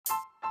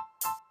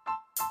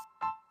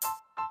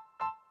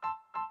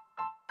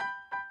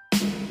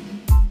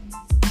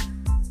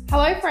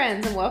Hello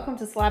friends and welcome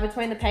to Slide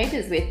Between the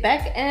Pages with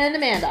Beck and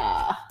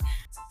Amanda.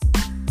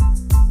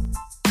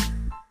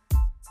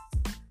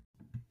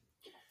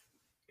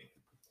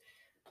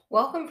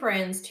 Welcome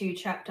friends to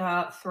chapter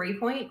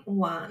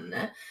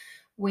 3.1.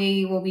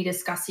 We will be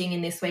discussing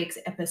in this week's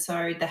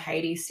episode the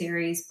Hades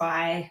series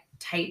by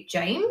Tate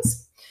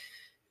James.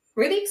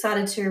 Really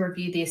excited to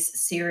review this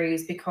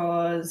series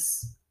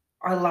because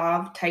I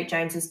love Tate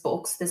James's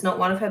books. There's not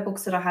one of her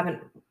books that I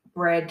haven't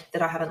read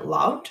that I haven't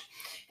loved.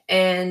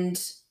 And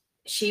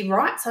she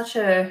writes such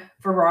a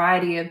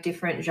variety of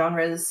different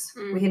genres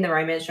within the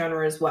romance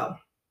genre as well.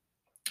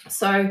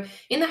 So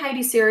in the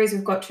Hades series,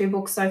 we've got 2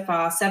 books so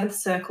far, Seventh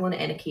Circle and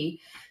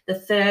Anarchy. The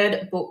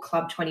third book,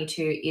 Club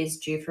 22, is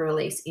due for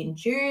release in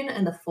June,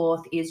 and the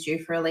 4th is due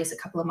for release a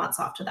couple of months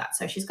after that.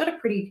 So she's got a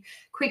pretty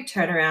quick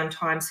turnaround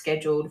time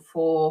scheduled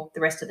for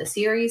the rest of the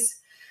series.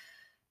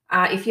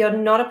 If you're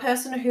not a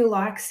person who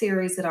likes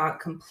series that aren't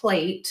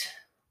complete,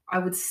 I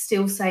would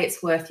still say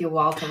it's worth your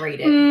while to read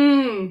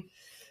it.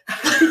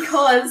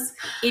 Because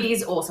it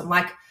is awesome.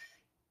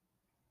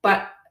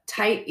 But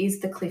Tate is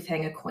the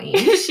cliffhanger queen.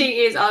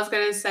 She is. I was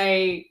going to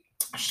say.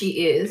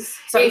 She is.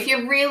 So if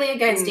you're really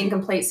against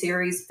incomplete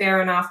series,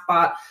 fair enough.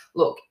 But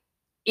look,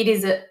 it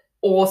is an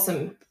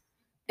awesome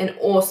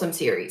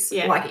series.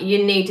 Yeah.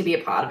 You need to be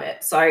a part of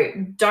it. So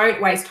don't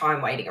waste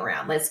time waiting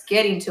around. Let's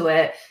get into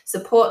it.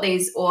 Support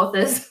these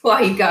authors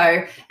while you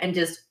go and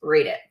just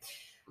read it.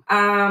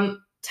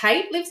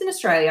 Tate lives in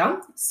Australia,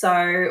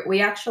 so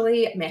we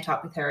actually met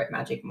up with her at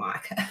Magic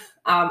Mike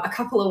a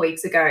couple of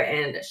weeks ago,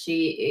 and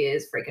she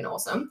is freaking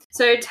awesome.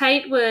 So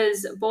Tate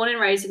was born and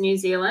raised in New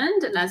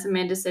Zealand, and as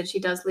Amanda said, she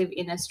does live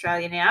in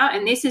Australia now,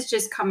 and this is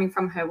just coming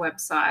from her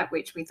website,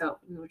 which we thought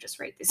we would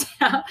just read this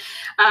out.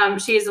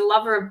 She is a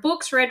lover of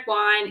books, red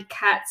wine,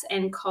 cats,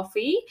 and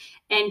coffee,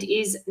 and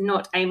is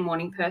not a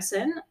morning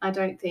person.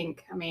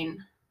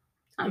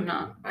 I'm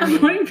not a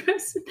morning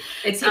person.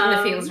 It's hitting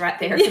the feels right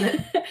there, isn't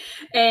it?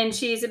 And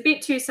she's a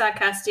bit too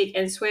sarcastic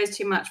and swears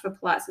too much for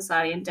polite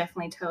society and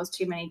definitely tells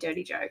too many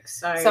dirty jokes.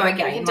 So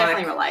again, we can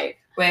definitely relate.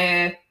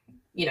 We're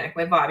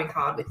vibing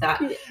hard with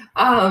that.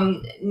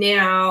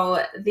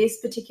 Now,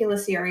 this particular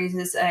series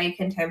is a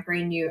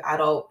contemporary new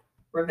adult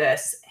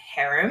reverse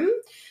harem.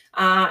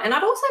 And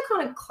I'd also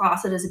kind of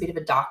class it as a bit of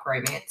a dark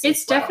romance.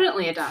 It's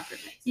definitely a dark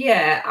romance.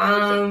 Yeah.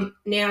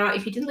 Now,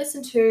 if you didn't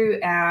listen to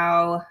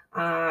our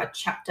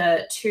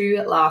chapter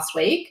 2 last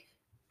week,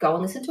 go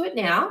and listen to it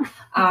now.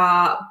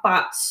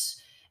 But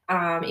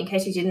in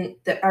case you didn't,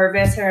 a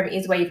reverse harem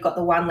is where you've got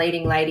the one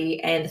leading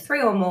lady and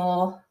 3 or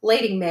more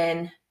leading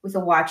men with a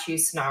why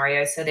choose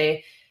scenario. So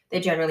they're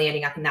generally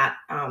ending up in that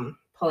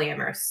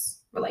polyamorous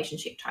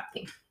relationship type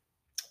thing.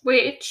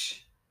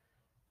 Which,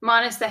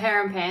 minus the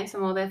harem pants,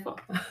 I'm all there for.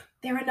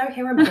 There are no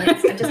harem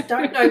pants. I just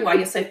don't know why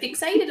you're so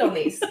fixated on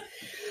this.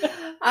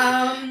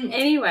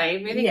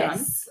 Anyway, moving on.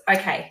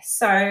 Okay,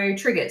 so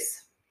triggers.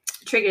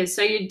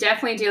 So you're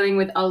definitely dealing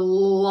with a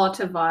lot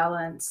of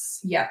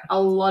violence. Yeah. A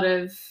lot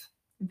of...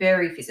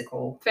 Very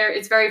physical.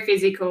 It's very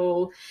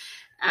physical.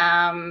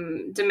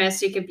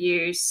 Domestic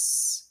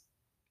abuse.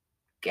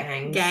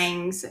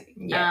 Gangs.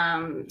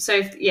 Yeah.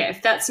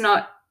 If that's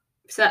not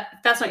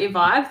your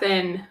vibe,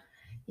 then...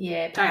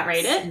 Yeah, don't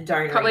read it.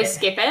 Probably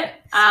skip it.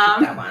 Skip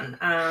that one.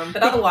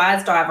 But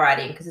otherwise, dive right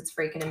in because it's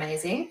freaking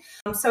amazing.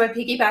 So we're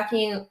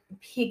piggybacking.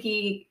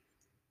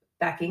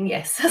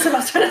 Yes, that's what I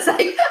was trying to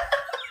say.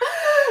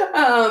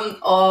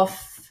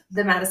 Off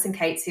the Madison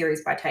Kate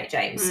series by Tate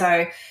James.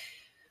 So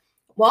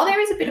while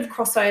there is a bit of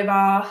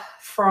crossover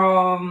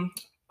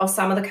of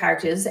some of the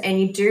characters,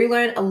 and you do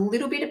learn a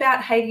little bit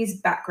about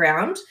Hades'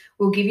 background,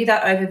 we'll give you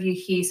that overview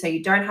here so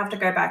you don't have to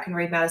go back and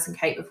read Madison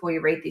Kate before you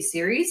read this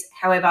series.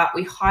 However,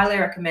 we highly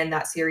recommend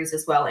that series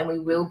as well, and we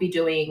will be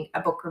doing a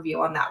book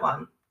review on that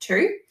one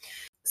too.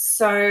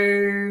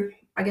 So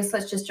I guess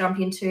let's just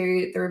jump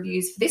into the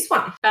reviews for this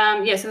one.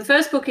 So the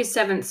first book is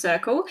Seventh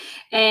Circle,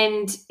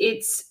 and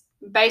it's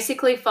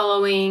basically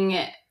following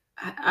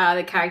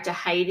the character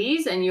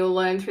Hades, and you'll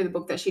learn through the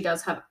book that she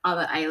does have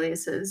other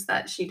aliases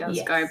that she does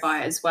go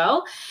by as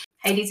well.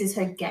 Hades is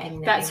her gang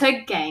name. That's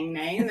her gang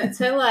name. That's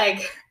her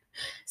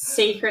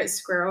secret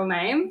squirrel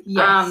name.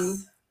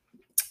 Yes.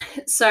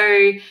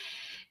 So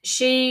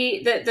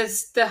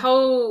the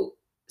whole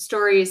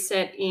story is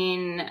set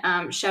in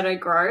Shadow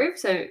Grove,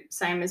 so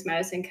same as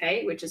Madison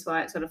Kate, which is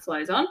why it sort of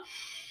flows on.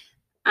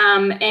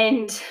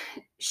 And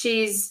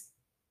she's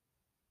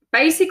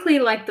basically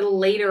like the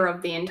leader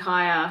of the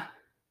entire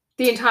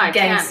gang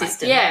camp.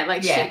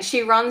 system.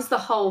 She runs the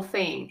whole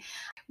thing,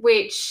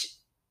 which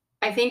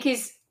I think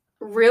is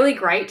really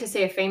great to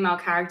see a female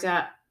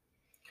character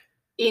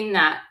in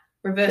that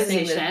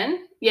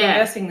position.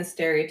 Reversing the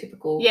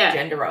stereotypical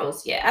gender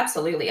roles. Yeah,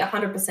 absolutely,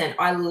 100%.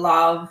 I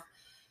love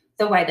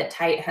the way that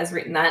Tate has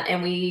written that,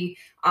 and we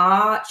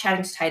are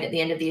chatting to Tate at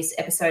the end of this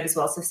episode as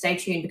well, so stay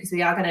tuned because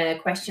we are going to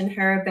question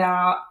her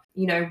about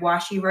why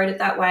she wrote it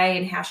that way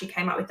and how she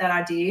came up with that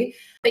idea.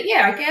 But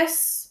I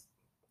guess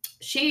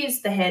she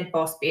is the head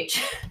boss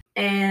bitch.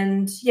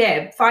 And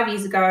 5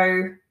 years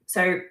ago,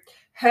 so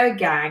her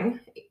gang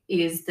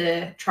is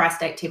the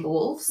Tri-State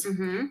Timberwolves.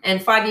 Mm-hmm.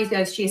 And 5 years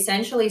ago, she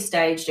essentially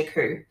staged a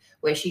coup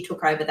where she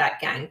took over that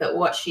gang. But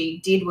what she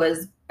did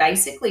was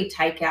basically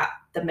take out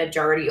the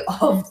majority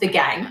of the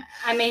gang.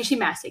 I mean, she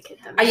massacred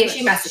them. Yeah,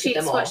 she massacred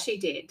them all. That's what she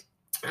did.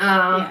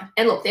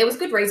 And look, there was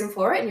good reason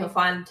for it, and you'll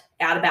find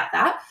out about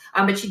that.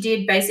 But she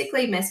did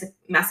basically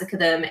massacre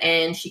them,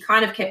 and she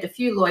kind of kept a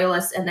few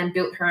loyalists and then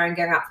built her own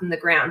gang up from the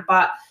ground.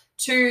 But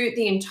to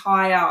the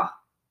entire,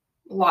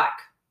 like,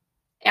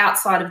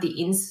 outside of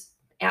the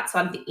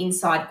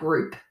inside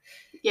group,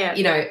 yeah,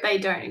 you know, they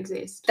don't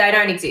exist. They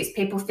don't exist.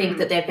 People think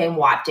that they've been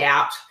wiped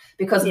out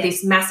because of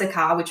this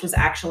massacre, which was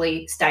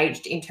actually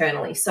staged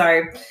internally.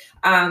 So,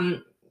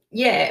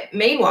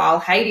 meanwhile,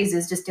 Hades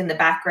is just in the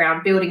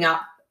background building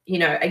up, you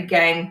know, a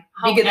gang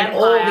bigger than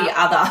all the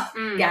other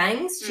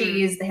gangs.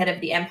 She is the head of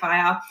the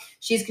empire.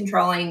 She's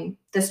controlling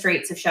the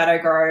streets of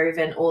Shadow Grove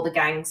and all the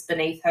gangs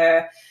beneath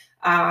her.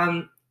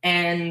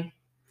 And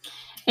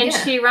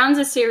she runs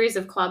a series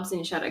of clubs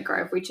in Shadow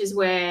Grove, which is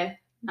where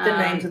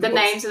the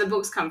names of the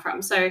books come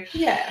from. So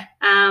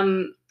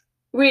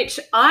which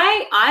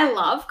I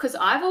love, because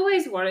I've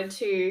always wanted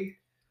to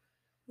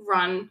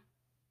run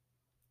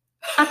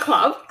a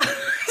club.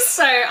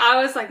 So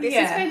I was like, this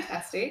is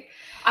fantastic.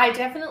 I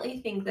definitely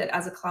think that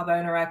as a club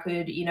owner, I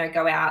could, you know,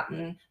 go out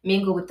and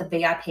mingle with the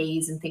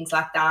VIPs and things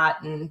like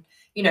that, and,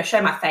 you know,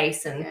 show my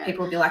face, and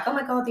people would be like, oh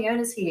my God, the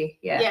owner's here.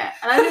 Yeah.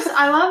 And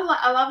I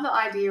love the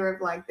idea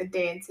of, like, the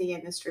dancing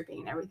and the stripping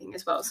and everything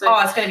as well. So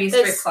it's going to be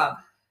a strip club.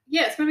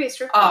 Yeah, it's going to be a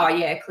strip club. Oh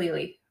yeah,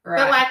 clearly. Right.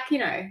 But, like, you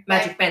know,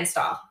 Magic Ben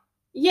style.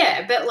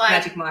 Yeah, but, like,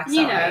 Magic Mike style,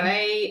 you know,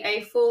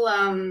 a full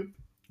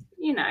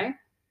you know,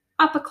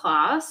 upper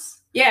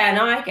class. Yeah,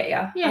 no, I get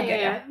you.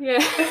 Yeah.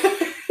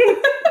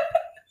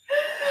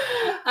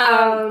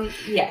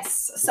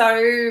 Yes.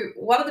 So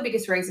one of the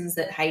biggest reasons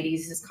that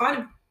Hades has kind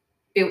of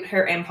built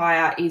her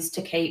empire is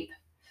to keep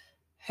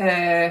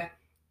her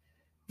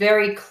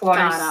very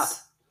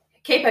close,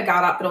 keep her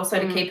guard up, but also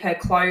to keep her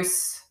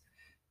close,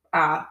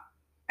 I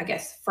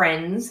guess,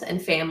 friends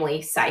and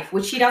family safe,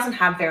 which she doesn't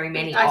have very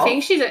many of. I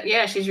think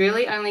she's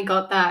really only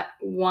got that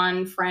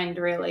one friend,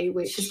 really.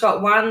 Which she's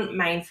got one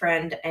main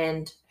friend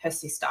and her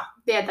sister.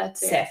 Yeah,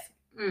 that's Seth.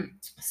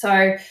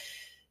 So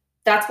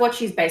that's what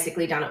she's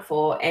basically done it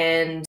for.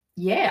 And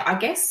yeah, I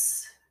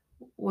guess,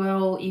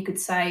 well, you could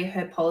say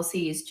her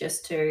policy is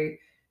just to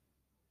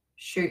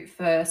shoot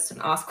first and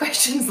ask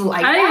questions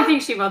later. I don't even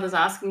think she bothers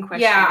asking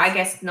questions. Yeah, I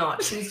guess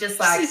not. She's just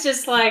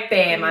like,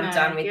 bam, I'm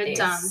done with this.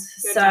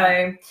 You're so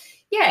done.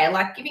 Yeah,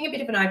 like giving a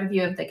bit of an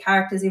overview of the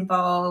characters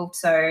involved.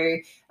 So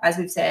as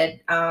we've said,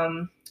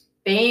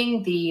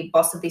 being the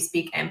boss of this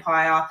big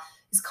empire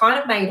has kind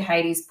of made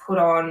Hades put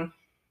on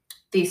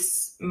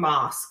this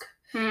mask.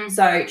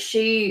 So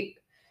she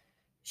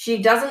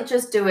doesn't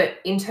just do it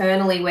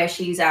internally where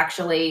she's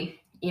actually,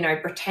 you know,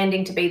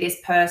 pretending to be this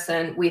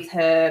person with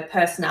her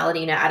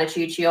personality and her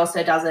attitude. She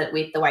also does it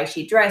with the way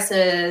she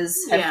dresses,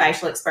 her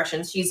facial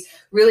expressions. She's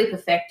really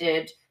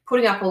perfected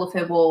putting up all of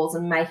her walls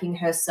and making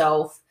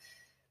herself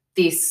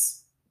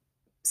this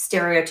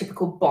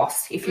stereotypical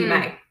boss, if you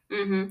may.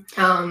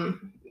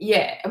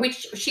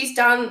 Which she's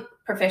done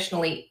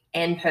professionally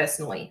and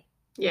personally.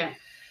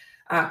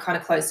 Kind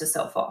of closed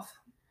herself off.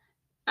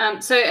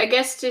 So I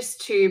guess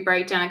just to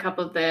break down a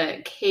couple of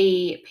the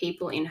key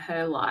people in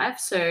her life.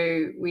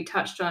 So we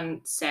touched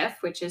on Seth,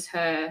 which is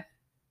her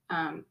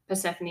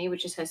Persephone,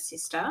 which is her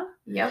sister.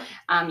 Yep.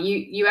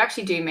 You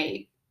actually do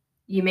meet.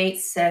 You meet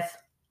Seth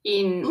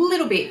in a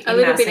little bit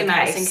in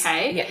Madison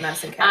Cay. Yeah,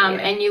 Madison Cay.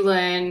 And you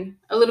learn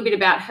a little bit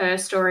about her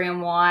story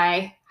and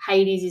why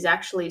Hades is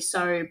actually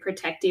so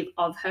protective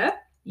of her.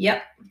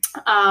 Yep.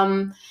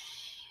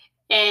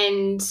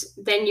 And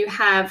then you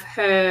have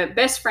her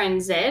best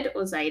friend Zed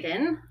or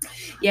Zayden.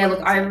 Yeah, look,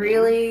 I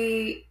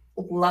really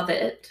love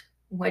it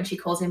when she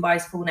calls him by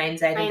his full name,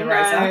 Zayden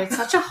DeRosa. I know, it's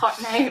such a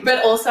hot name.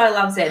 But also I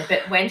love Zed.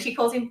 But when she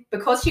calls him,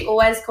 because she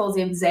always calls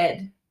him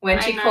Zed, when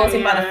she calls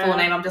him by the full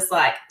name, I'm just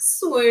like,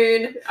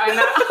 swoon. I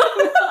know.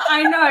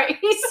 I know.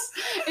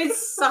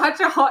 It's such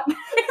a hot name.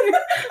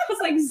 It's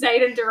like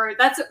Zayden DeRosa.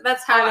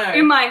 That's how,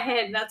 in my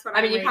head, that's what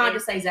I mean, you can't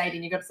just say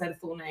Zayden. You've got to say the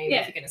full name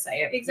if you're going to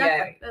say it.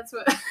 Exactly. Yeah. That's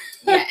what.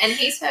 Yeah, and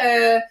he's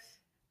her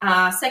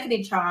second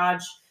in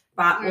charge,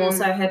 but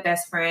also her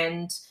best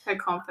friend. Her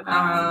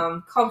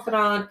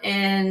confidant.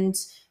 And,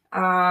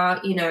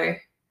 you know,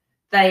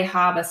 they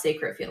harbour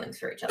secret feelings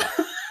for each other.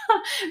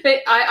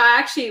 But I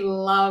actually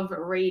love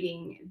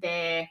reading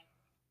their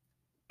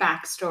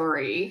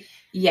backstory.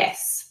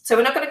 Yes. So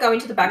we're not going to go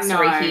into the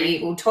backstory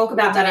here. We'll talk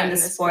about that in the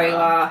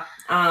spoiler.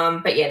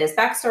 But yeah, there's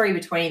backstory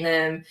between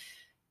them.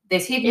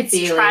 There's hidden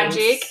feelings. It's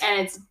tragic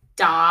and it's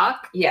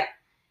dark. Yeah.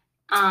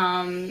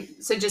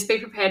 So just be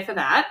prepared for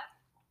that.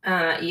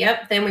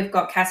 Yep. Then we've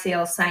got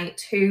Cassiel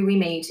Saint, who we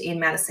meet in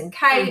Madison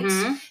Cay.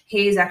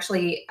 He's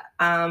actually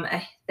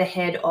the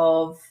head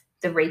of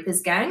the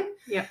Reapers gang.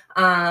 Yep.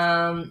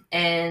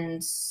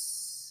 And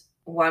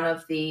one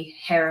of the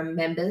harem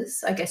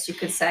members, I guess you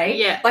could say.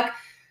 Yeah. Like,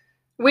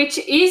 which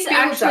is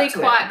actually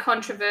quite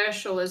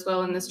controversial as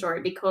well in the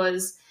story,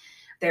 because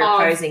their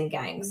opposing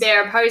gangs.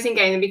 Their opposing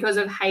gang, and because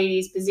of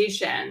Hades'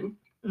 position,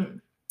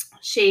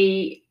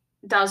 she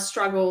does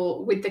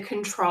struggle with the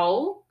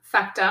control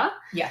factor.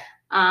 Yeah.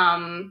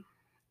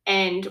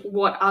 And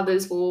what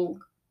others will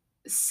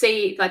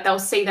see, like they'll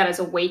see that as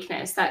a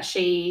weakness, that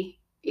she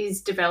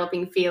is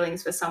developing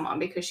feelings for someone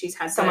because she's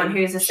had someone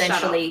who's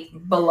essentially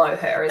below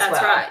her as well.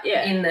 That's right,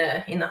 yeah.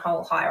 In the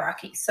whole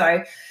hierarchy.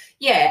 So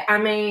yeah, I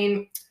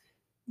mean,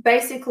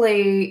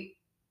 basically,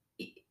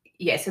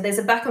 yeah, so there's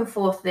a back and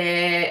forth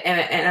there, and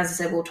as I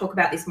said, we'll talk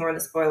about this more in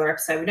the spoiler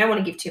episode. We don't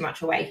want to give too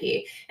much away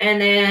here.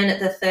 And then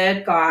the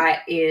third guy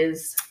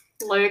is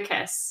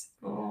Lucas.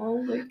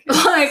 Oh,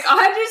 Lucas. Like,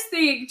 I just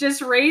think,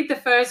 just read the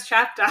first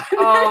chapter.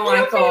 Oh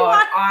my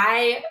God.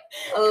 I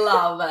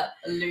love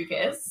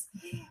Lucas.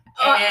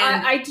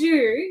 I do.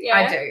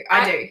 Yeah.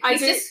 I do.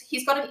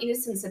 He's got an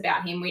innocence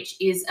about him, which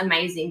is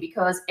amazing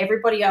because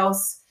everybody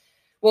else,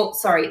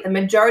 the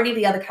majority of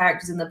the other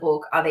characters in the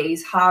book are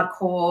these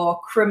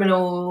hardcore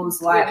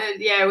criminals, like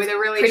with a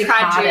really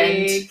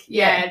tragic.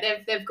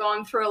 They've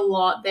gone through a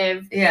lot.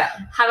 They've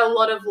had a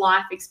lot of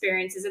life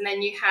experiences, and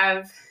then you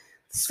have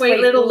sweet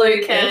little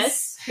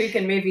Lucas who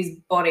can move his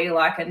body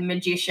like a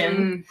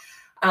magician.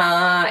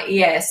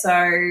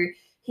 So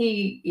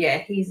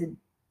he's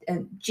a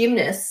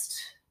gymnast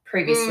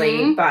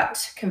previously,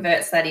 but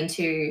converts that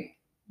into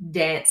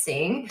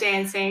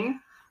dancing.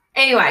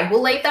 Anyway,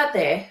 we'll leave that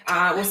there.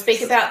 We'll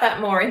speak about that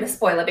more in the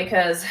spoiler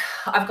because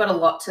I've got a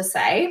lot to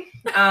say.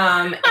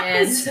 And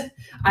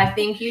I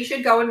think you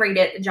should go and read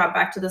it and jump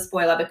back to the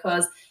spoiler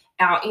because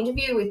our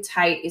interview with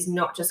Tate is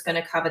not just going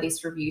to cover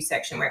this review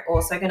section. We're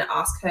also going to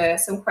ask her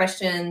some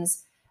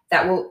questions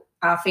that will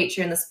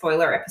feature in the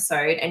spoiler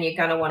episode, and you're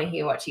going to want to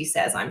hear what she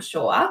says, I'm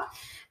sure.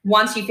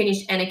 Once you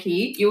finish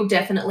Anarchy, you'll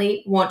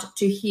definitely want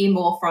to hear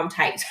more from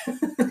Tate.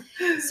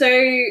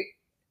 So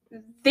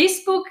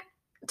this book,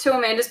 to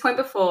Amanda's point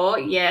before,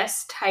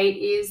 yes, Tate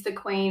is the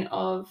queen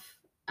of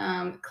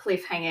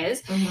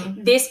cliffhangers.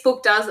 Mm-hmm. This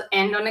book does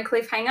end on a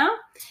cliffhanger.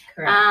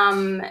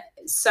 Correct.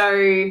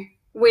 So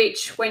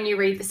which when you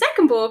read the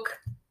second book,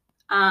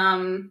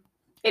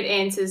 it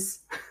answers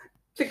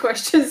the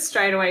questions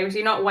straight away because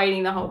you're not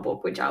waiting the whole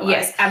book, which I like.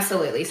 Yes,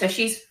 absolutely. So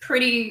she's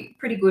pretty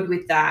good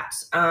with that.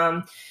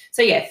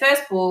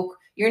 First book,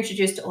 you're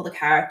introduced to all the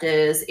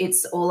characters.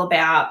 It's all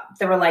about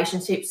the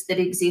relationships that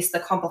exist, the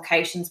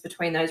complications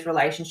between those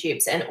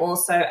relationships, and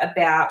also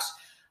about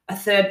a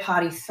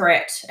third-party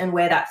threat and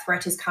where that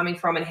threat is coming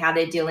from and how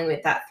they're dealing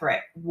with that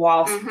threat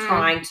whilst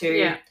trying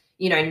to,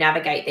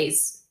 navigate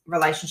these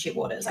relationship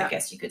waters, I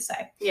guess you could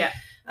say. Yeah.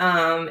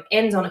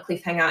 Ends on a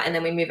cliffhanger, and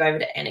then we move over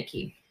to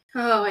Anarchy.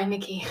 Oh,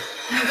 Anarchy.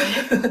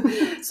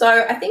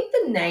 So I think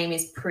the name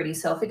is pretty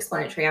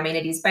self-explanatory. I mean,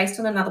 it is based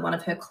on another one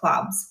of her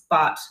clubs,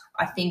 but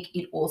I think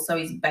it also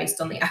is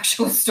based on the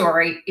actual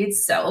story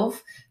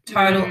itself,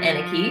 Total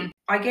Anarchy.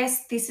 I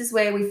guess this is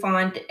where we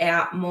find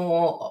out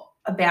more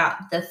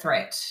about the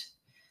threat,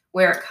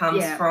 where it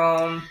comes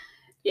from.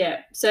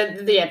 Yeah. So,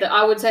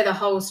 I would say the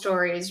whole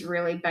story is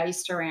really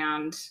based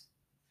around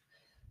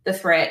the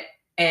threat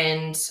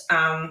and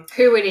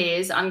who it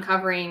is,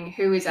 uncovering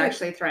who is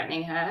actually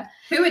threatening her.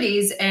 Who it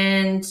is,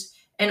 and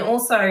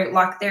also,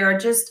 like, there are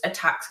just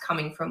attacks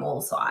coming from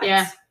all sides.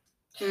 Yeah.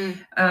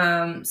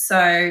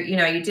 So,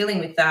 you're dealing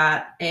with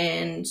that,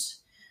 and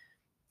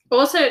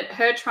also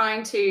her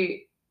trying to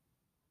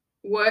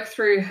work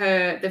through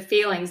the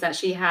feelings that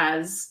she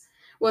has,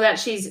 that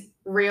she's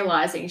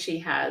realizing she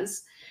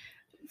has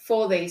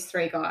for these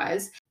three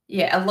guys.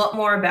 Yeah, a lot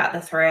more about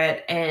the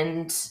threat,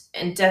 and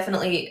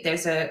definitely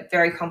there's a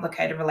very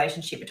complicated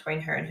relationship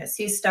between her and her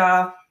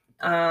sister.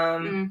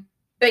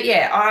 But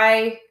yeah,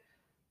 I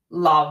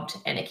loved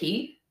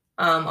Anarchy.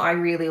 I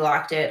really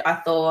liked it. I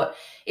thought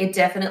it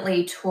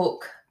definitely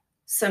took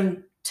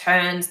some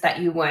turns that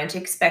you weren't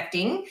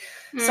expecting.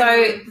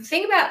 So the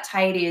thing about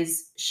Tate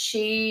is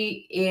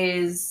she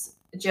is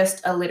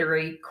just a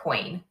literary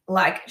queen.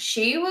 Like,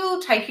 she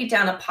will take you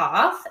down a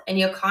path and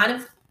you're kind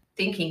of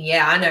thinking,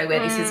 yeah, I know where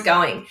this is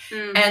going.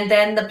 And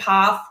then the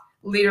path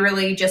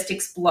literally just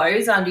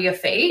explodes under your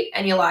feet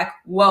and you're like,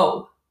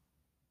 whoa,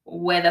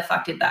 where the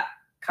fuck did that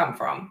come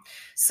from?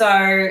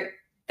 So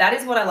that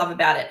is what I love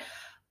about it.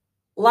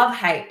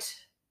 Love-hate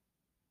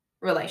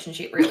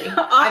relationship, really,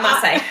 I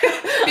must say.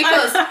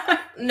 Because,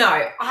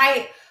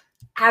 I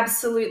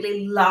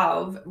absolutely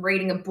love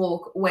reading a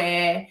book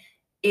where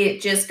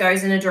it just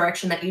goes in a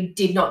direction that you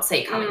did not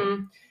see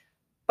coming.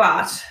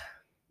 But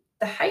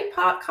the hate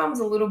part comes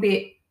a little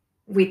bit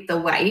with the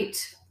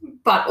weight,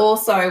 but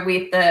also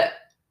with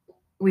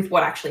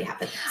what actually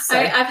happened. So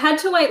I've had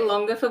to wait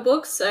longer for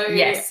books, so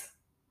yes,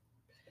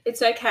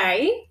 it's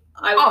okay.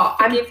 I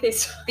forgive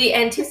this. The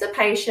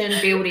anticipation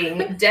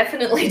building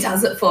definitely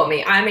does it for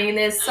me. I mean,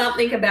 there's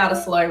something about a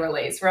slow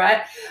release,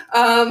 right?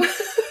 I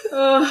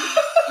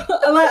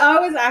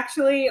was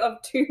actually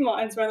of two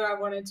minds whether I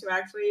wanted to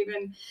actually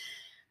even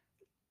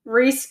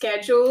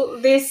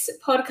reschedule this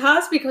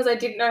podcast because I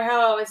didn't know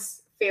how I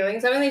was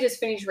feelings. I've only just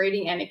finished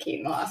reading Anarchy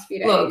in the last few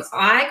days. Look,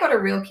 I got a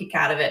real kick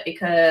out of it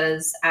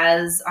because,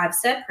 as I've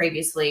said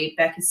previously,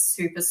 Beck is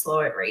super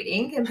slow at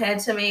reading compared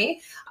to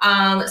me.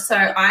 So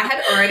I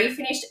had already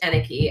finished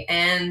Anarchy,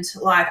 and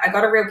like I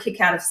got a real kick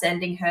out of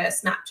sending her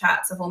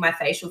Snapchats of all my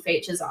facial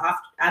features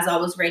after, as I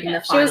was reading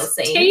the final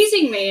scene. She was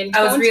teasing me and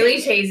I was really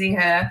teasing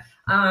her.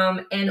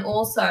 And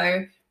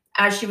also,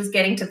 as she was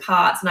getting to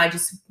parts and I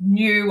just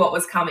knew what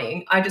was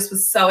coming, I just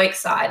was so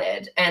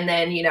excited. And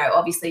then, you know,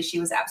 obviously she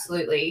was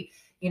absolutely,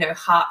 you know,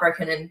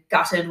 heartbroken and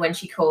gutted when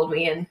she called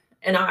me.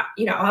 And I,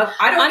 you know,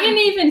 I didn't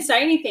even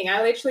say anything.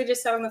 I literally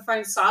just sat on the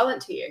phone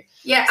silent to you.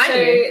 Yeah, I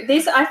knew.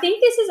 I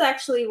think this is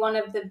actually one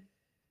of the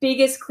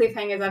biggest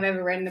cliffhangers I've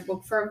ever read in a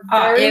book for a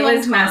very long time. It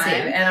was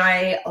massive, and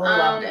I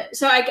loved it.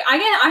 So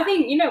I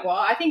think, you know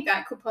what? I think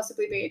that could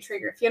possibly be a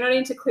trigger. If you're not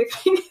into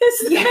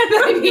cliffhangers, yeah,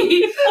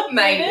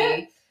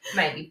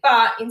 maybe.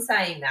 But in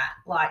saying that,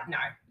 like, no,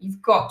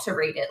 you've got to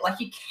read it. Like,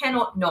 you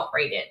cannot not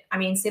read it. I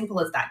mean, simple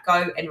as that.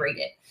 Go and read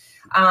it.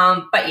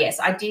 But yes,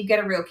 I did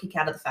get a real kick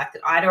out of the fact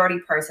that I'd already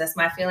processed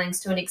my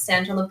feelings to an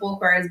extent on the book,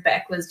 whereas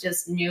Beck was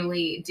just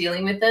newly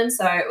dealing with them.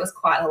 So it was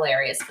quite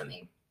hilarious for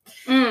me.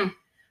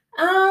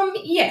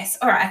 Yes.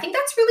 All right. I think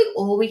that's really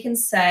all we can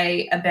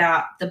say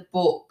about the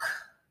book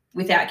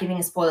without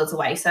giving spoilers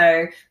away.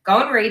 So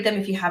go and read them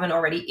if you haven't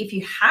already. If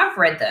you have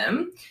read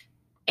them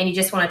and you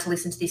just wanted to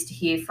listen to this to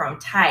hear from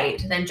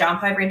Tate, then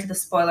jump over into the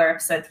spoiler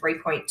episode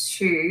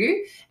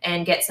 3.2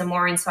 and get some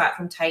more insight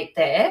from Tate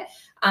there.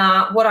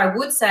 What I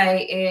would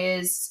say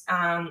is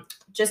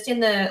just in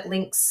the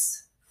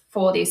links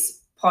for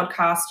this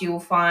podcast, you will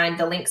find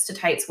the links to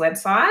Tate's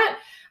website.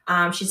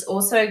 She's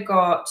also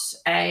got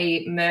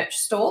a merch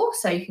store,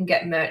 so you can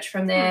get merch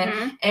from there.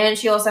 Mm-hmm. And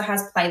she also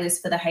has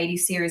playlists for the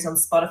Hades series on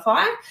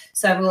Spotify.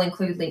 So we'll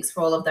include links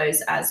for all of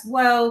those as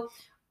well.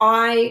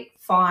 I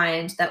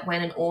find that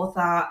when an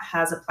author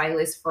has a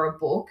playlist for a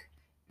book,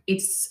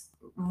 it's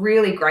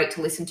really great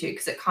to listen to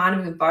because it kind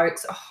of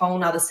evokes a whole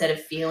nother set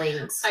of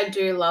feelings. I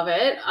do love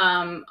it.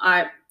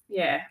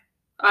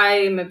 I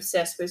am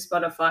obsessed with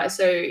Spotify.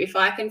 So if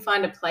I can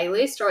find a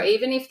playlist, or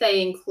even if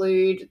they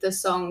include the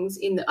songs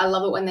I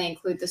love it when they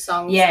include the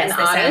songs and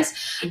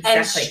artists. Exactly.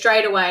 And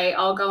straight away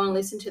I'll go and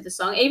listen to the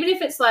song, even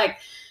if it's like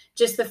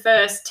just the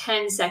first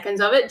 10 seconds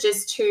of it,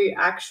 just to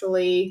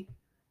actually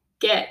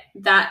get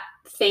that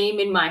theme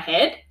in my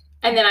head.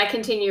 And then I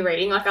continue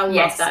reading. Like, I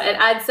love that. It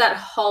adds that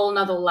whole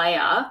nother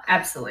layer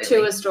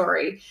to a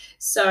story.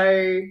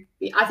 So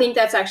I think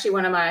that's actually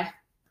one of my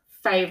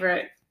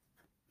favorite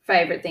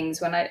things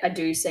when I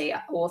do see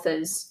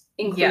authors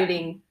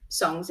including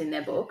songs in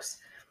their books.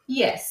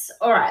 Yes.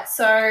 All right.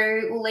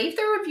 So we'll leave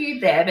the review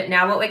there. But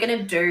now what we're going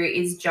to do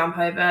is jump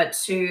over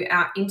to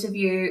our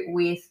interview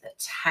with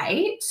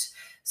Tate.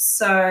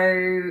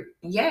 So,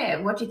 yeah,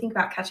 what do you think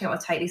about catching up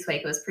with Tate this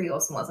week? It was pretty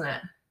awesome, wasn't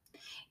it?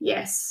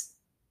 Yes.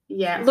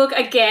 Yeah. Look,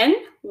 again,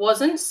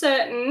 wasn't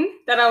certain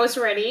that I was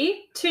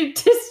ready to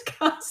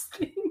discuss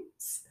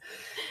things.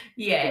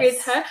 Yes.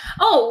 With her.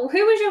 Oh, who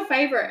was your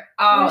favorite?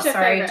 Oh,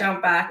 sorry,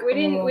 jump back. We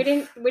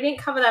didn't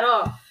cover that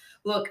off.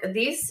 Look,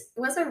 this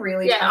was a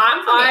really tough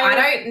one for me. I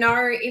don't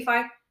know if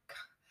I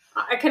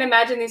can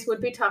imagine this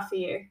would be tough for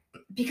you.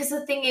 Because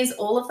the thing is,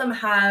 all of them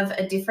have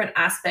a different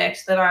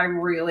aspect that I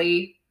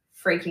really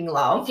freaking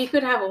love. If you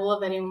could have all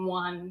of it in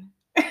one.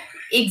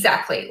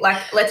 Exactly.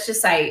 Like, let's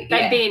just say,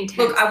 that'd be intense.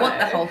 Look, I want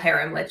the whole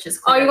harem. Let's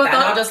just clear that.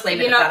 I'll just leave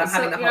it at that. I'm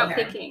having the whole harem.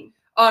 Picking.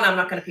 Oh, no, I'm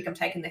not going to pick. I'm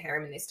taking the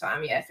harem in this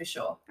time. Yeah, for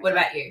sure. Okay. What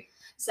about you?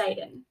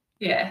 Xaden.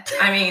 Yeah.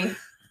 I mean,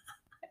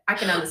 I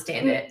can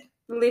understand it.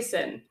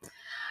 Listen,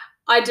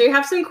 I do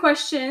have some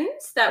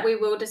questions that we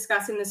will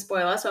discuss in the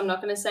spoiler, so I'm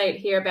not going to say it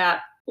here about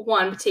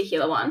one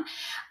particular one.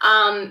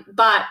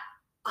 But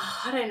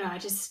I don't know. I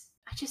just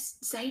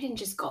Xaden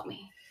just got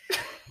me.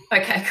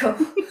 Okay, cool.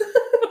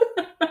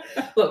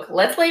 Look,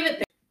 let's leave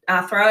it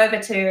there. Throw over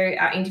to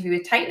our interview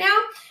with Tate now,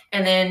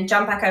 and then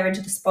jump back over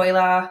into the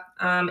spoiler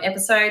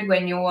episode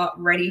when you're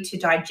ready to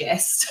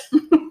digest.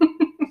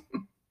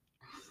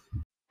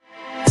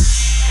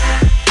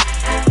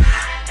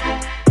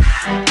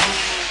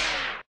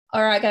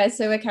 All right, guys,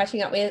 so we're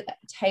catching up with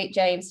Tate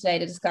James today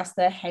to discuss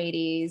the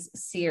Hades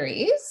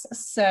series.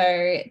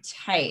 So,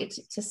 Tate,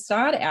 to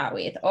start out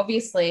with,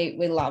 obviously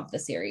we love the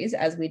series,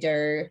 as we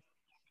do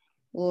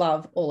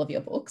love all of your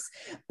books,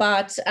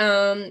 but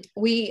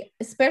we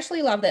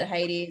especially love that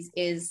Hades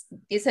is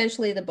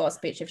essentially the boss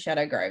bitch of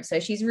Shadow Grove. So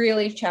she's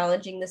really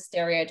challenging the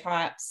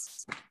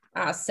stereotypes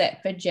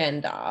set for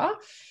gender.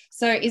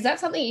 So is that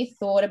something you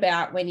thought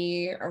about when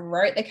you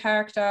wrote the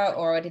character,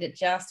 or did it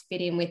just fit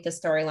in with the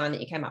storyline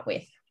that you came up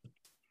with?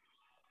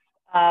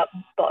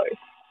 Both.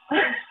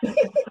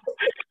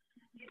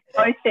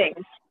 Both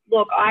things.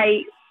 Look,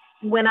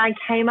 when I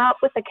came up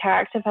with the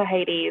character for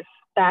Hades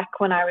back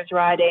when I was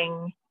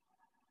writing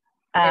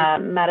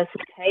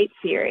Madison Tate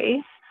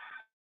series,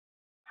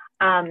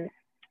 the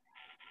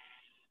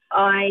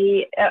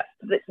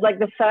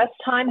first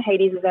time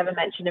Hades is ever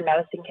mentioned in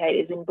Madison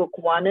Tate is in book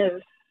 1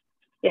 of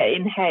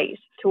in Hate,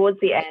 towards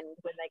the end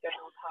when they go to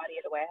a party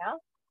at a warehouse.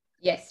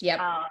 Yes, yep.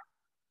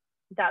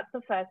 That's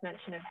the first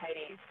mention of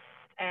Hades.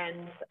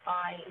 and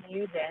I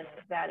knew then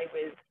that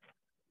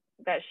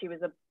she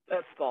was a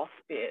boss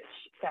bitch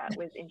that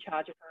was in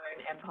charge of her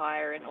own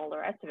empire and all the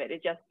rest of it.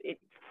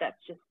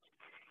 That's just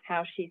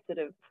how she sort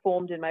of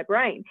formed in my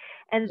brain.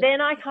 And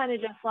then I kind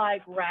of just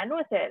like ran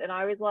with it, and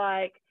I was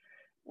like,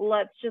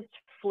 let's just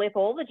flip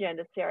all the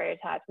gender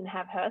stereotypes and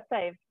have her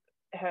save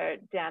her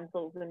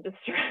damsels in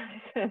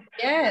distress.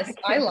 Yes,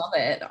 I love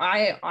it.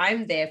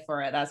 I'm there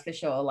for it, that's for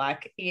sure.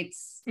 Like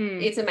it's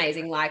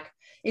amazing, like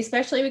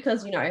especially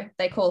because, you know,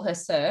 they call her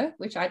Sir,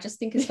 which I just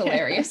think is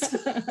hilarious.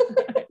 I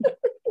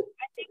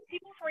think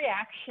people's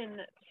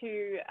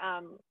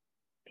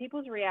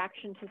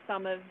reaction to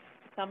some of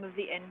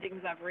the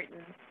endings I've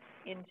written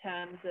in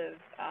terms of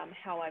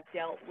how I've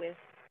dealt with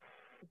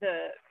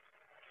the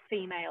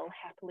female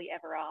happily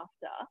ever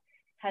after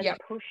has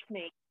pushed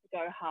me to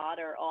go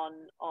harder on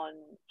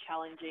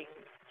challenging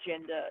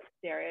gender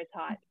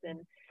stereotypes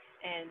and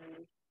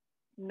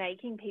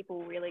making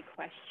people really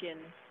question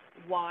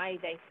why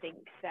they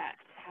think that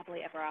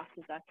happily ever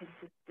afters are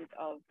consisted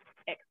of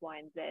X, Y,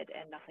 and Z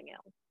and nothing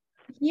else.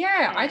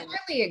 Yeah, I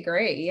totally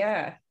agree.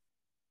 Yeah.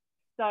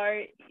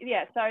 So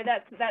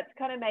that's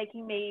kind of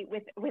making me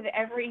with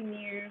every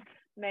new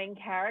main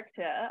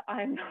character,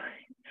 I'm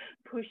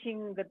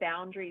pushing the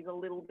boundaries a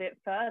little bit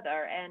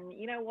further. And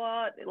you know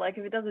what? Like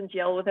if it doesn't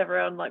gel with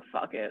everyone, like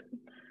fuck it.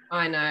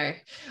 I know.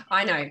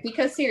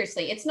 Because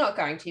seriously, it's not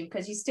going to,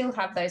 because you still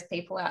have those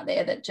people out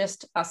there that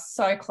just are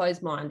so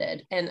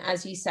close-minded. And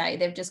as you say,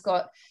 they've just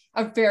got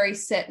a very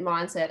set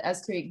mindset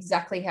as to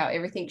exactly how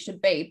everything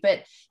should be.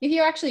 But if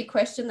you actually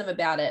question them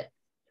about it,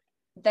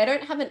 they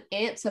don't have an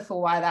answer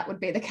for why that would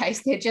be the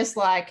case. They're just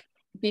like,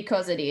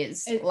 because it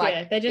is.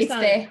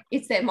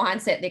 It's their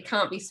mindset. They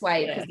can't be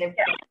swayed because they're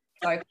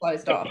so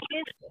closed off.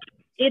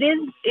 It is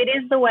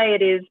the way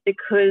it is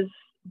because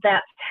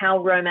that's how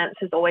romance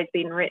has always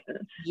been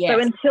written. Yes. So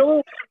until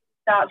it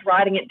starts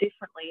writing it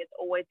differently, it's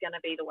always going to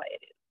be the way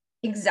it is.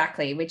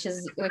 Exactly, which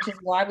is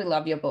why we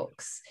love your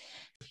books.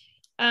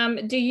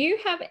 Do you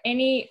have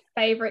any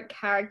favorite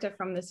character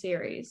from the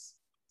series?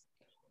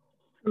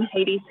 From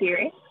Hades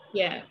series?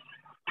 Yeah.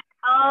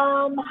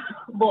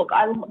 Look,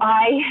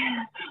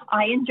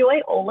 I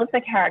enjoy all of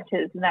the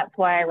characters, and that's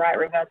why I write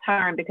reverse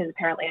harem, because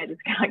apparently I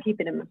just can't keep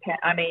it in my pen.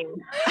 I mean,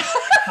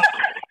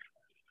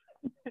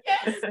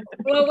 yes.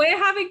 Well,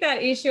 we're having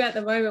that issue at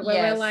the moment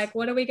where we're like,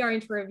 what are we going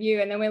to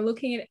review? And then we're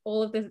looking at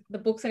all of the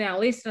books on our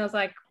list, and I was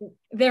like,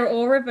 they're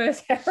all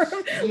reverse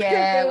harem.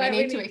 Yeah, we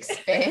need to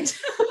expand.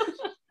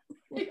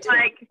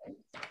 Like,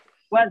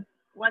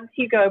 once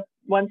you go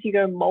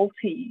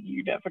multi,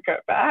 you never go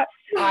back.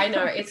 I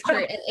know, it's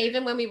true. And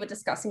even when we were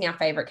discussing our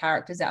favorite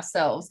characters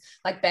ourselves,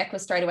 like Beck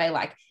was straight away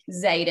like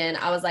Xaden.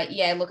 I was like,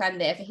 yeah, look, I'm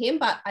there for him,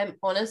 but I'm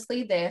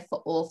honestly there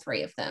for all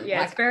three of them. Yeah,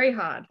 like, it's very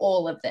hard.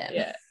 All of them.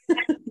 Yeah.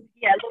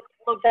 Yeah,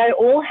 look, they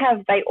all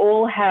have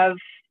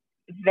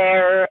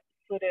their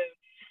sort of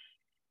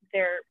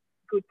their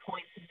good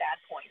points and bad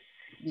points.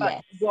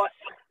 But what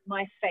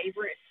my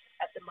favorite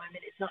at the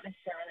moment is not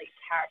necessarily a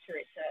character,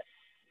 it's a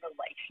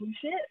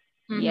relationship.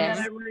 Yes.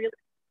 That I really,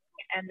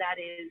 and that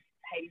is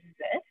Hades and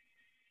Zed.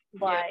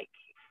 Like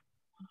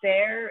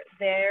their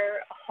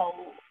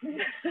whole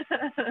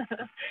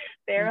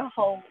their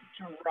whole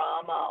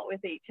drama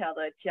with each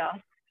other,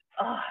 just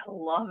I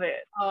love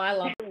it. Oh, I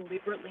love it.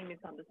 Deliberately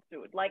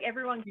misunderstood. Like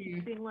everyone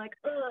keeps being like,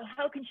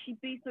 how can she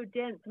be so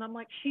dense? And I'm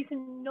like, she's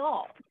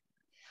not.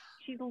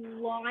 She's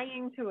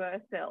lying to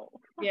herself.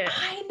 Yeah,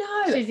 I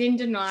know. She's in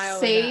denial.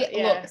 See,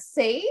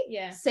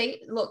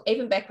 look,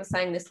 even Beck was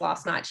saying this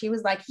last night. She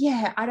was like,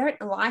 yeah, I don't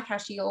like how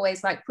she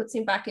always like puts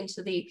him back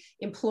into the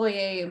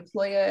employer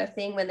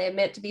thing when they're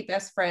meant to be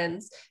best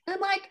friends. And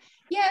I'm like,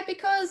 yeah,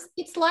 because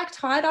it's like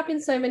tied up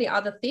in so many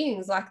other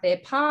things, like their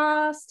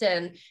past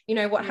and, you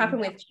know, what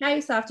happened with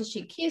Chase after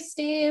she kissed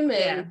him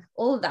and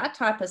all of that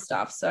type of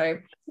stuff. So,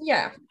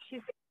 yeah.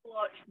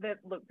 They've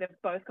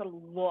both got a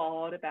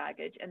lot of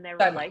baggage, and their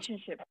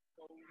relationship has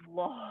a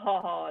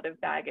lot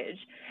of baggage.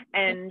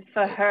 And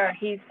for her,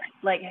 he's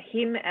like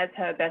him as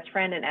her best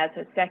friend and as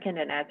her second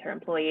and as her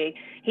employee.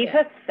 He's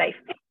her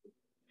safety.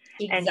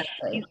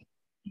 Exactly. And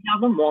she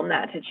doesn't want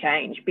that to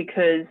change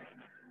because,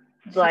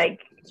 she's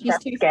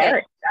that's too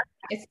scary.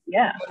 It's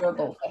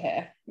vulnerable for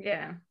her.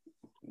 Yeah.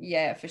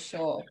 Yeah, for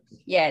sure.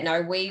 Yeah,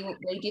 no, we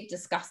did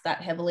discuss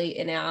that heavily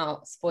in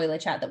our spoiler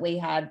chat that we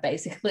had,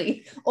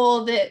 basically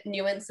all the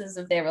nuances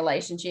of their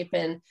relationship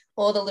and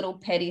all the little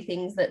petty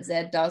things that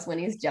Zed does when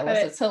he's jealous.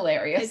 It's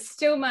hilarious. It's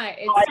still my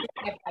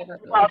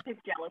favorite. I love his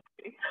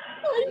jealousy.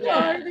 I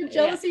know, the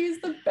jealousy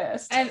is the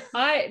best. And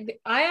I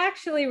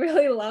actually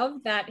really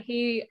love that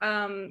he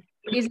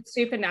is a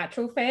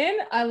Supernatural fan.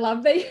 I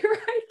love that you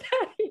wrote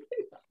that.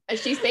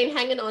 She's been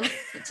hanging on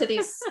to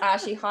this.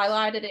 She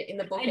highlighted it in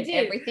the book and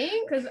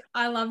everything because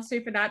I love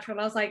Supernatural.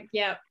 And I was like,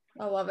 yeah,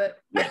 I love it.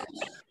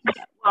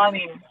 I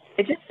mean,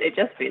 it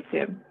just fits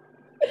him.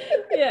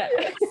 Yeah.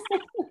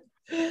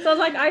 So I was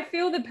like, I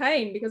feel the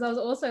pain because I was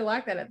also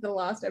like that at the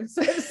last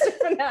episode of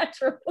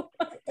Supernatural.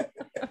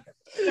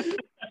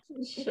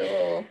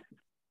 Sure.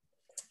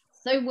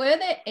 So were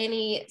there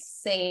any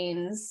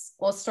scenes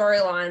or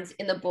storylines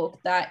in the book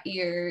that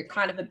you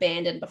kind of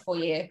abandoned before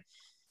you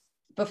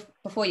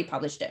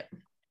published it?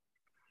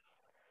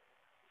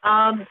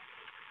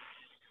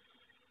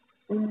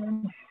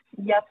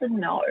 Yes and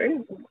no.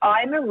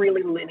 I'm a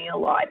really linear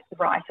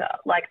writer.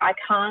 Like I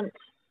can't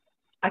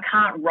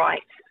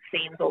write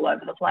scenes all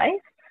over the place.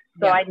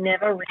 So I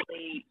never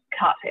really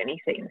cut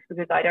any scenes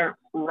because I don't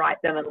write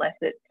them unless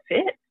it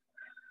fits.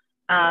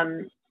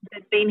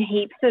 There's been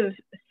heaps of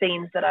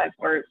scenes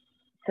or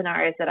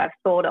scenarios that I've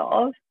thought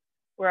of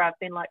where I've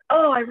been like,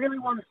 oh, I really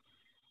want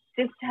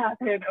this to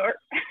happen, or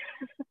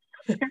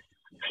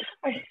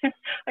I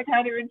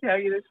can't even tell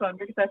you this one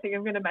because I think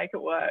I'm going to make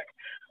it work.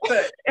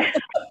 But I've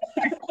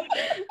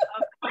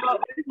come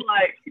up with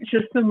like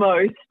just the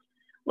most,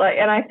 like,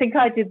 and I think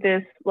I did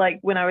this like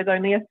when I was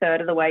only a third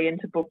of the way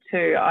into book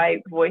 2.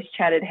 I voice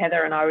chatted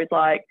Heather and I was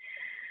like,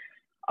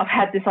 I've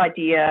had this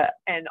idea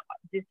and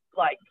this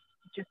like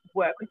just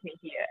work with me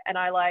here, and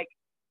I like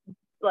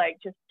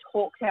just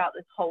talked out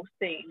this whole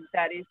scene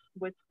that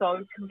was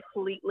so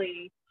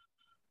completely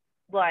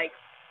like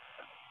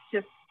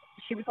just,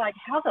 she was like,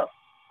 how the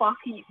fuck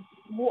are you,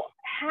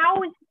 how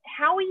are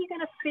you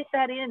going to fit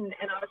that in?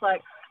 And I was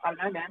like, I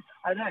don't know, man,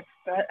 I don't know,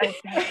 but it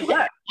has to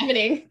work.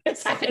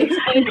 It's happening.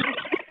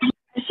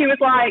 She's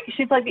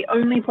like the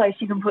only place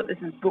you can put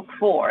this is book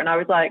 4, and I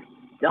was like,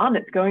 done,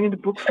 it's going into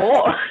book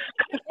 4.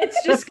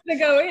 It's just gonna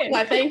go in.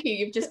 Why, thank you,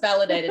 you've just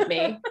validated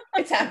me.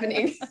 It's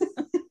happening.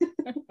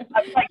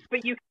 I was like,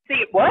 but you see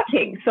it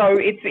working, so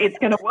it's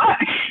gonna work.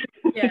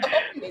 Yeah.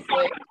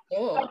 Obviously.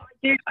 Oh.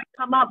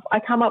 I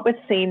come up with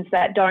scenes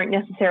that don't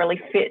necessarily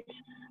fit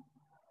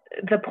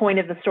the point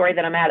of the story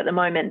that I'm at the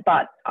moment,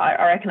 but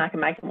I reckon I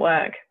can make them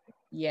work.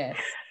 Yes,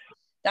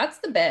 that's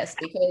the best,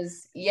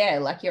 because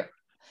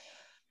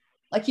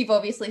you've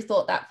obviously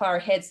thought that far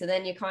ahead, so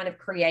then you're kind of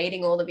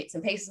creating all the bits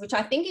and pieces, which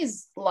I think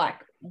is like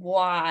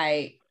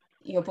why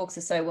your books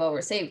are so well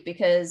received.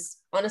 Because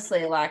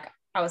honestly, like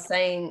I was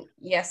saying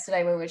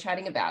yesterday when we were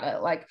chatting about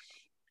it, like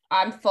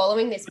I'm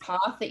following this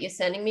path that you're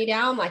sending me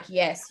down. Like,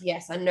 yes,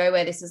 I know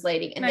where this is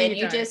leading. And then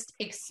you just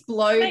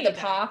explode the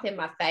path in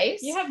my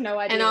face. You have no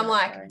idea. And I'm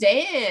like,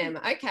 damn,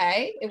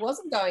 okay, it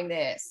wasn't going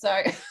there. So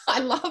I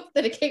love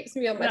that it keeps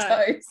me on my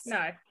toes.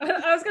 No,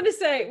 I was going to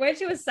say, when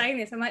she was saying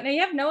this, I'm like, no, you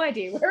have no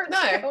idea where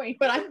it's going.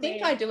 But I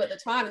think I do at the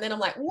time. And then I'm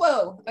like,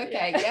 whoa,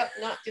 okay, yep,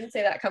 no, didn't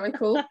see that coming.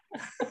 Cool. My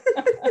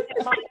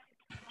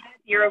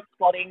idea of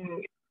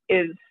plotting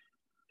is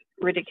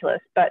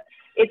ridiculous, but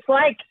it's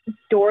like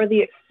Dora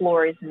the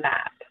Explorer's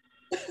map,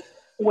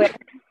 where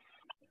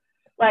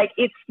like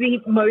it's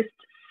the most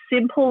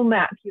simple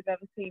map you've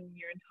ever seen in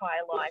your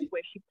entire life,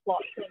 where she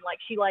plots and like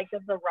she like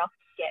does a rough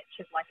sketch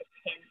of like a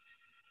tent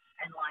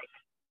and like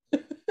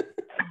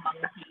a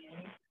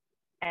monkey,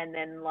 and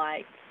then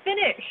like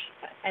finish,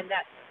 and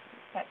that's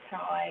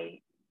how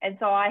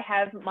so I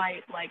have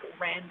my like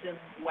random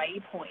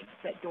waypoints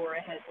that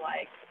Dora has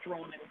like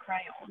drawn in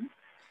crayon,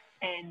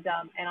 and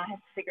I have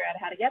to figure out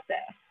how to get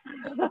there.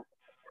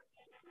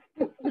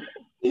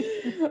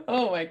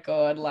 Oh my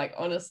god, like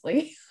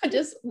honestly, I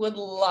just would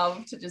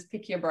love to just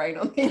pick your brain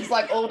on things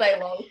like all day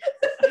long.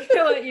 I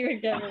feel like you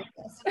would get me.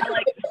 I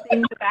like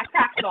sing the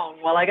backpack song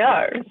while I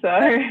go.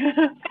 So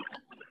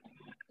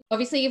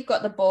obviously you've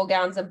got the Ball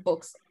Gowns and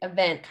Books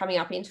event coming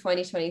up in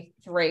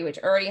 2023, which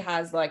already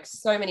has like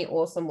so many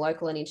awesome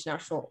local and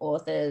international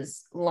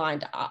authors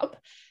lined up.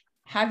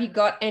 Have you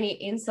got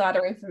any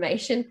insider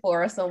information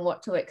for us on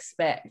what to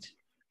expect?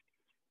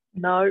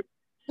 No.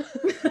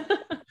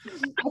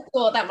 I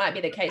thought that might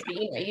be the case, but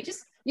you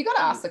got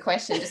to ask the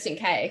question just in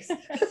case. Look,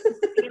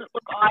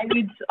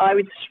 I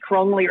would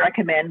strongly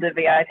recommend a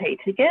VIP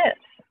ticket.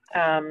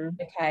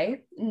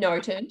 Okay,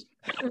 noted.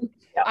 Yep.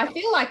 I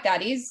feel like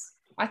that is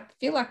a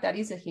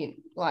hint,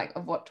 like,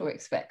 of what to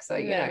expect. So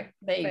there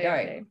you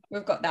go.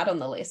 We've got that on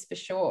the list for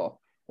sure.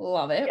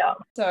 Love it. Yeah.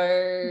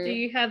 So, do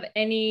you have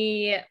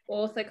any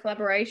author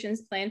collaborations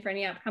planned for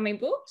any upcoming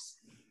books?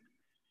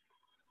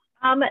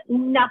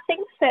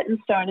 Nothing set in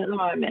stone at the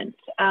moment.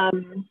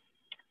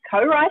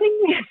 Co-writing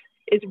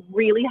is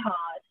really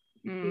hard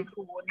to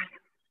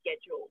coordinate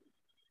schedules.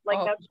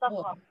 Like that's the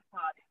hardest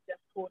part, is just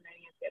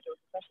coordinating a schedule,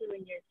 especially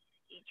when you're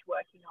each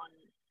working on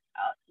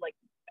like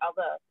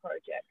other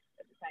projects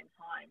at the same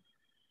time.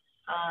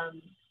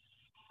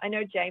 I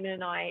know Jamin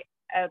and I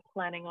are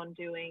planning on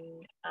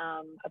doing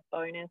a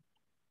bonus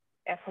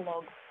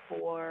epilogue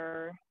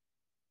for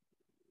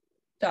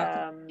the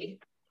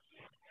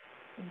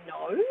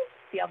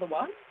other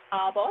one,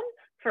 Arbon.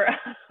 For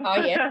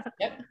yep.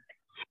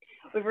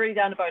 We've already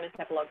done a bonus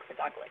epilogue for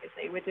Dark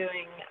Legacy. We're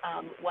doing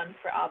one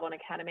for Arbon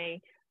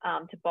Academy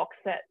to box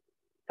set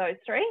those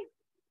 3.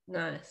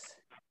 Nice.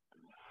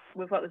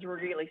 We've got this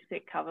really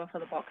sick cover for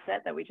the box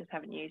set that we just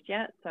haven't used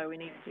yet, so we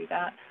need to do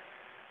that.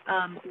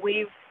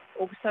 We've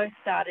also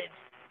started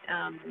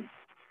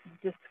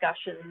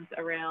discussions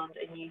around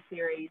a new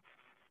series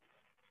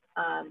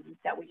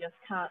that we just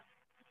can't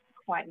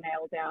quite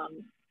nail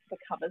down the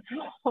covers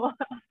for.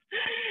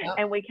 Yep.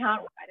 And we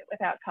can't write it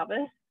without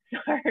covers.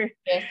 So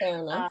Yeah, fair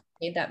enough.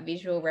 Need that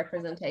visual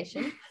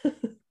representation.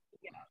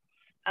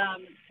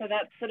 so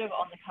that's sort of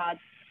on the cards.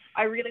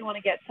 I really want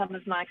to get some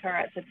of my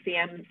co-writes at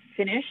CM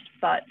finished,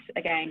 but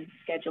again,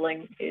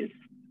 scheduling is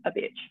a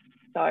bitch.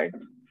 So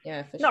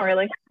yeah, for not sure.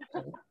 really.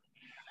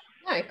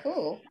 No,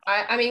 cool.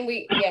 I mean,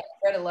 read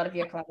a lot of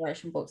your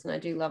collaboration books and I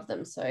do love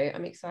them. So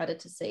I'm excited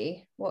to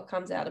see what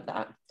comes out of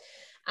that.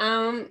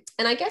 And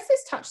I guess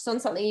this touched on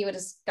something you were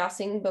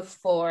discussing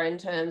before in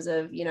terms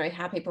of, you know,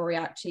 how people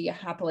react to your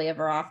happily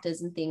ever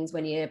afters and things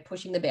when you're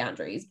pushing the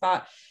boundaries.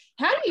 But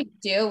how do you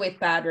deal with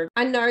bad reviews?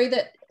 I know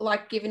that,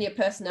 like, given your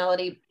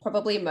personality,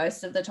 probably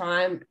most of the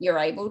time you're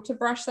able to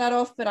brush that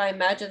off, but I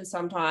imagine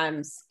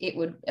sometimes it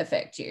would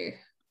affect you.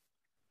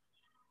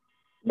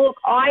 Look,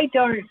 I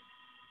don't.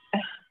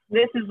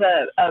 This is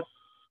a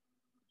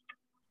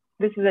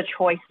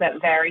choice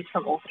that varies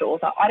from author to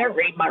author. I don't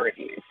read my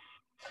reviews.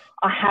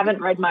 I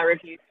haven't read my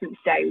reviews since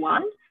day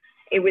one.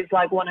 It was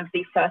like one of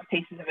the first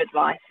pieces of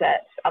advice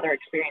that other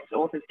experienced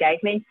authors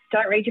gave me.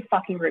 Don't read your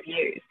fucking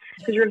reviews,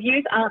 because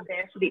reviews aren't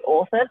there for the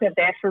author, they're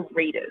there for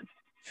readers.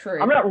 True.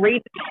 I'm not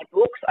reading my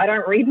books, I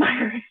don't read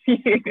my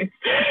reviews.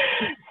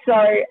 So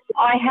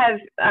I have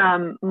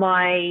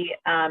my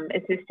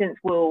assistants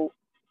will,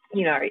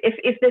 you know,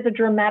 if there's a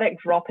dramatic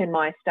drop in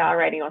my star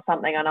rating or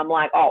something and I'm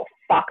like, oh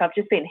fuck, I've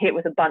just been hit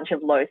with a bunch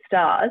of low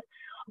stars,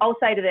 I'll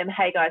say to them,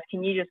 hey guys,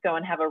 can you just go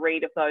and have a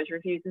read of those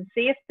reviews and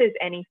see if there's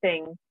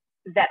anything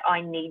that I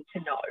need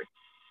to know.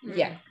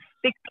 Yeah.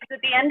 Because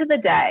at the end of the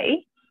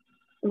day,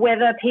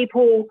 whether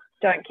people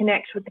don't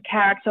connect with the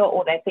character,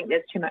 or they think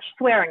there's too much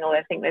swearing, or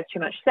they think there's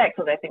too much sex,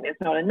 or they think there's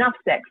not enough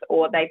sex,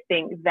 or they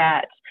think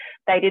that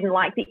they didn't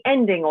like the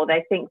ending, or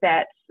they think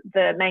that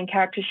the main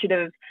character should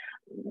have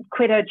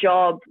quit her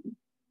job,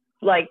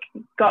 like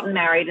gotten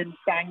married and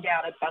banged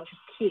out a bunch of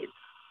kids.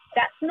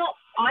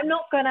 I'm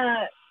not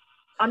gonna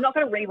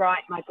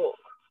rewrite my book.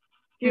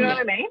 Do you know what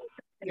I mean?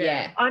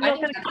 Yeah. I'm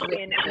not going to come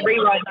in and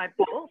rewrite my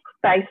book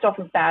based off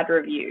of bad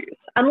reviews,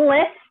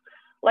 unless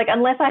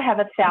I have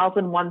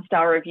 1,000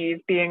 one-star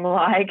reviews being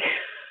like,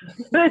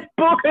 this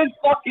book is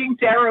fucking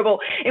terrible,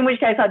 in which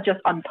case I'd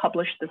just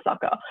unpublish the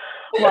sucker.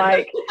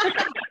 Like,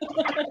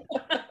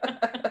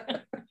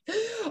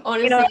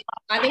 honestly, you know,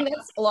 I think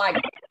that's like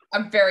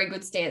a very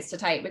good stance to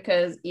take,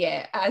 because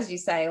yeah, as you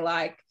say,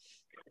 like,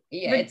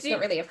 yeah, it's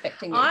not really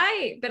affecting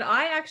you. But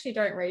I actually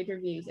don't read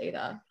reviews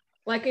either.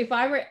 Like, if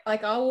I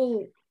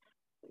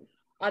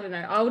don't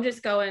know, I'll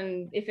just go,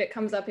 and if it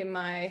comes up in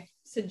my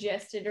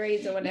suggested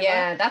reads or whatever.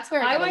 Yeah, that's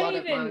where I won't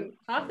even,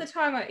 half the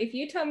time, if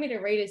you tell me to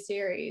read a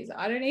series,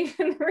 I don't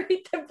even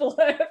read the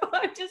blurb.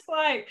 I'm just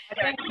like, I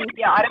don't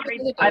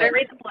read the blurb either,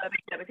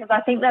 because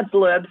I think that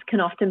blurbs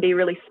can often be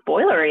really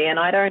spoilery, and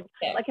I don't,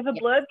 like, if a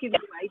blurb gives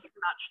away too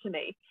much to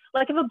me,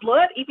 like if a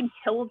blurb even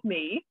tells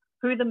me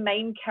who the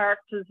main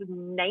character's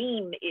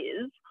name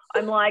is,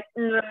 I'm like,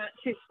 too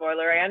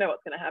spoilery, I know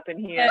what's going to happen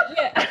here.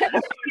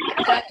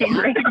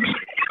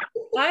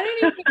 I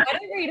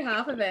don't read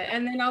half of it,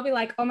 and then I'll be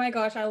like, oh my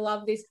gosh, I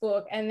love this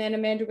book, and then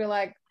Amanda will be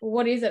like,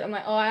 what is it? I'm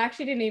like, oh, I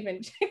actually didn't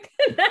even check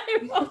the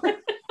name on it.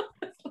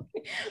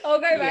 I'll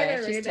go back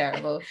and read she's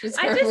terrible. She's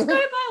terrible. I just go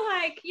by,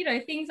 like, you know,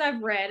 things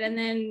I've read, and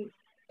then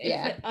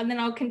and then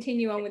I'll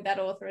continue on with that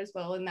author as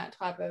well, and that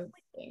type of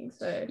thing.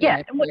 So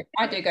yeah,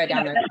 I do go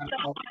down those.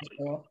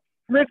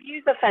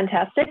 Reviews are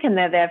fantastic, and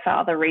they're there for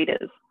other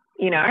readers.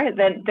 You know,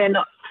 they're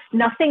not.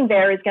 Nothing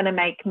there is going to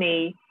make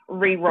me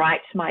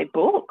rewrite my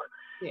book.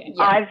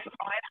 Yeah. I've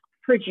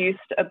produced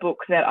a book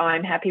that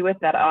I'm happy with,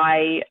 that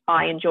I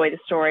enjoy the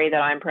story,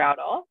 that I'm proud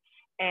of,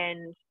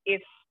 and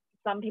if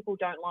some people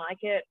don't like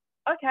it,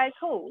 okay,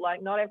 cool.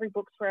 Like, not every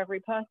book's for every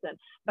person,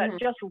 but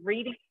just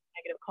reading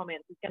negative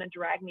comments is going to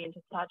drag me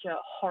into such a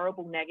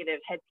horrible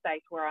negative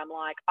headspace where I'm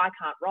like, I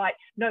can't write,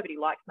 nobody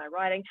likes my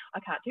writing, I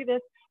can't do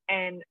this,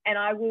 and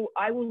I will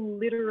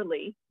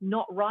literally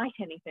not write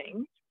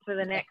anything for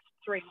the next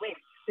 3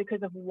 weeks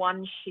because of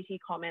one shitty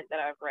comment that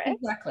I've read.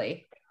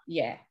 Exactly.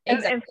 Yeah,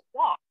 exactly. And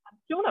what? I'm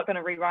still not going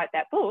to rewrite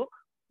that book.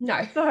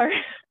 No. So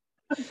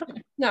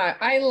no,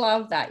 I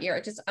love that.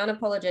 You're just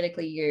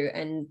unapologetically you,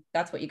 and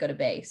that's what you got to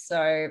be.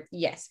 So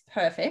yes,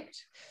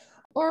 perfect.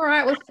 All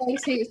right. Well,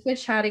 thanks for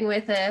chatting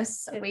with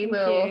us. We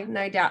will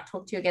no doubt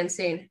talk to you again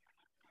soon.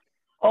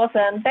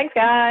 Awesome. Thanks,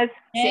 guys.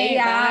 See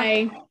ya.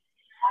 Bye.